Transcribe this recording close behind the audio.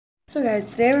So guys,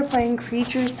 today we're playing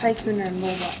Creatures, Tycoon, and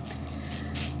Roblox.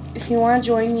 If you want to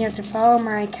join, you have to follow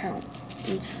my account.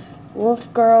 It's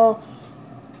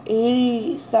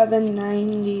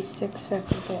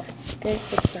WolfGirl879654. Okay,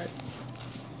 let's start.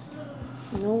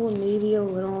 No, maybe a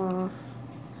little off.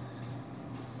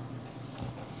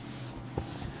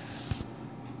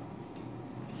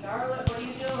 Charlotte, what are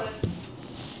you doing?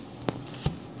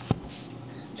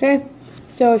 Okay,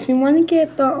 so if you want to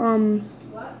get the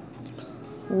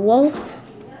wolf,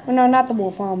 oh, no, not the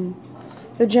wolf,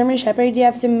 the German Shepherd, you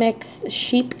have to mix a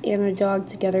sheep and a dog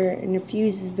together and it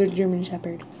fuses the German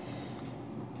Shepherd.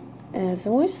 As I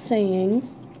was saying,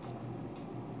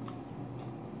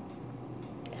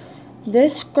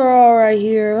 this girl right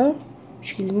here,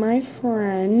 she's my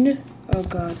friend. Oh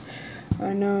god,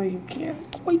 I know you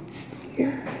can't quite see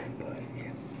her, but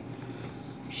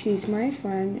she's my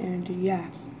friend, and yeah,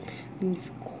 it's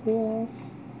cool.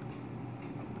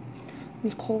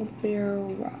 It's called Bear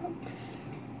Rocks.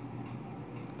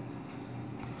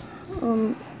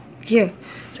 Yeah.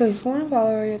 So if you want to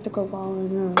follow her, you have to go follow her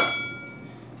now.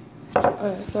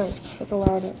 Sorry, that's a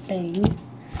loud bang.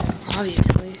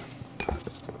 Obviously.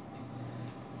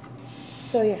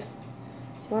 So yeah, if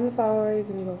you want to follow her, you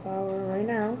can go follow her right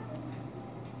now.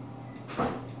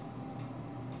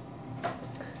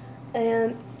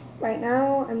 And right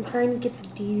now, I'm trying to get the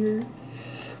deer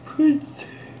prince.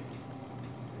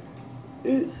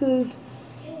 It says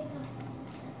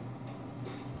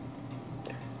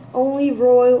only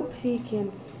royalty can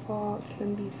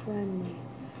be friendly.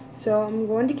 So I'm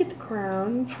going to get the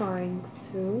crown, trying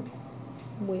to,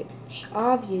 which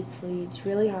obviously it's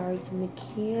really hard. It's in the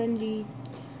candy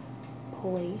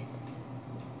palace,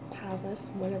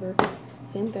 whatever,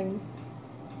 same thing.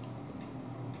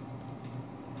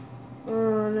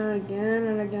 Oh, not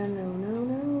again,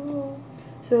 no.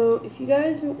 So if you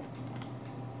guys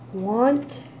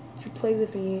want to play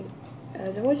with me,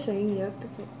 as I was saying, you have to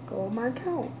go on my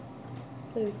account.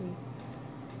 Play with me.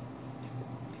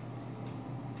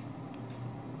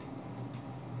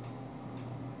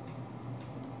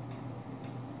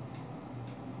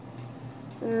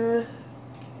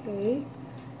 Okay.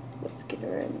 Let's get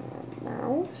her in the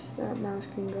mouse. That mouse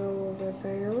can go over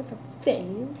there with the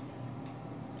things.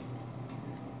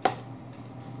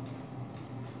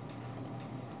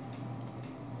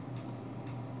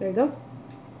 There you go.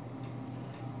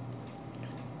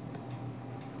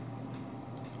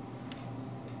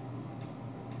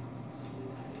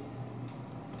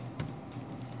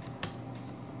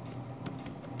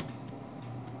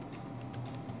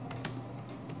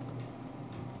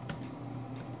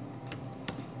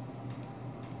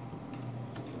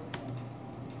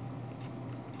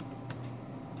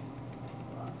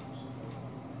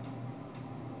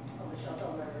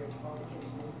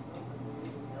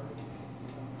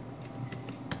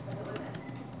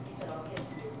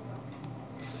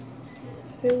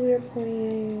 Today we are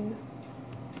playing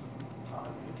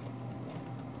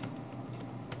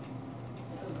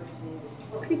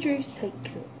Creatures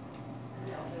Tycoon.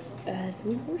 As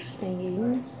we were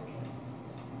saying,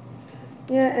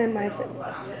 yeah, and my friend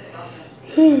left.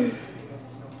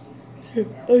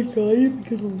 I died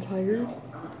because I'm tired.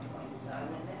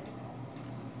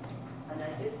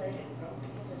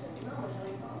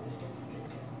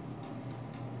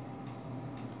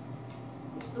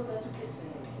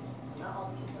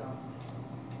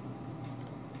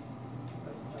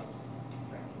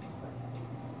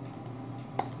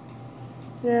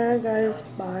 Yeah, guys,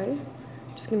 bye.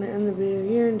 Just gonna end the video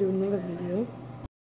here and do another video.